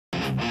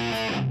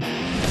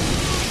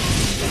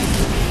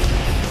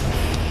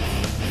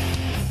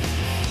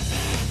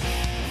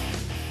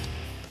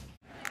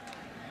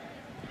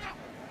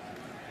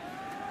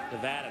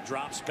Nevada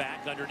drops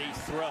back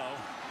underneath throw.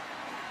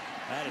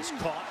 That is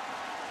caught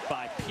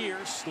by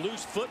Pierce.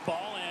 Loose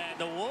football, and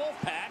the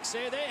Wolfpack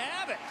say they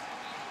have it.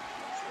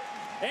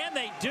 And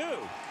they do.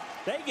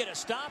 They get a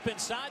stop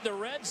inside the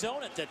red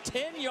zone at the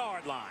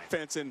 10-yard line.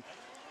 And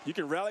you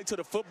can rally to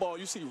the football.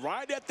 You see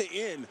right at the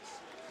end,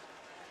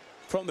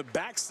 from the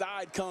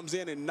backside comes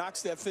in and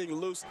knocks that thing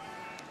loose.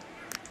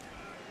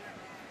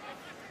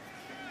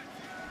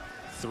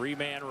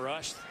 Three-man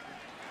rush.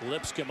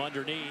 Lipscomb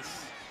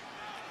underneath.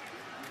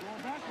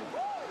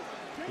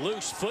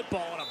 Loose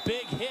football and a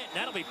big hit, and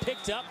that'll be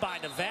picked up by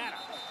Nevada.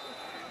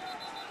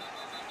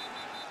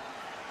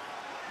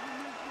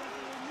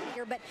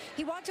 But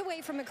he walked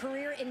away from a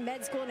career in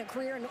med school and a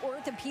career in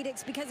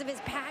orthopedics because of his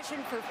passion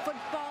for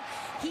football.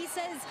 He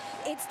says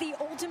it's the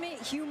ultimate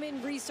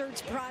human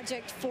research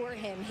project for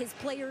him. His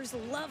players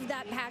love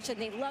that passion.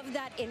 They love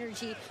that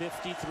energy.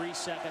 53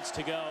 seconds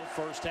to go,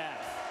 first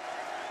half.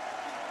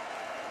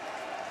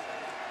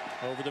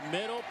 Over the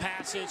middle,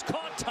 passes,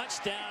 caught,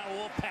 touchdown,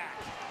 Wolfpack.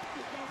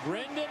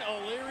 Brendan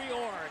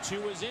O'Leary-Orange,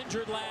 who was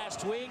injured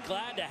last week,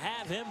 glad to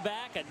have him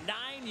back. A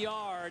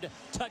 9-yard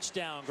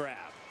touchdown grab.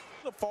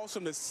 The falls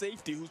from the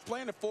safety who's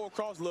playing the full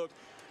cross look.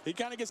 He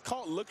kind of gets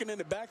caught looking in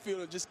the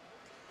backfield and just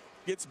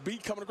gets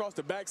beat coming across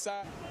the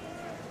backside.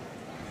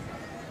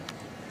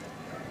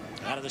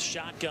 Out of the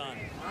shotgun.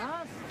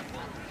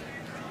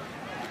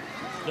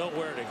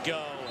 Nowhere to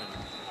go,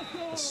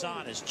 and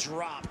Hassan is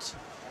dropped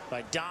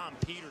by Dom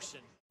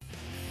Peterson.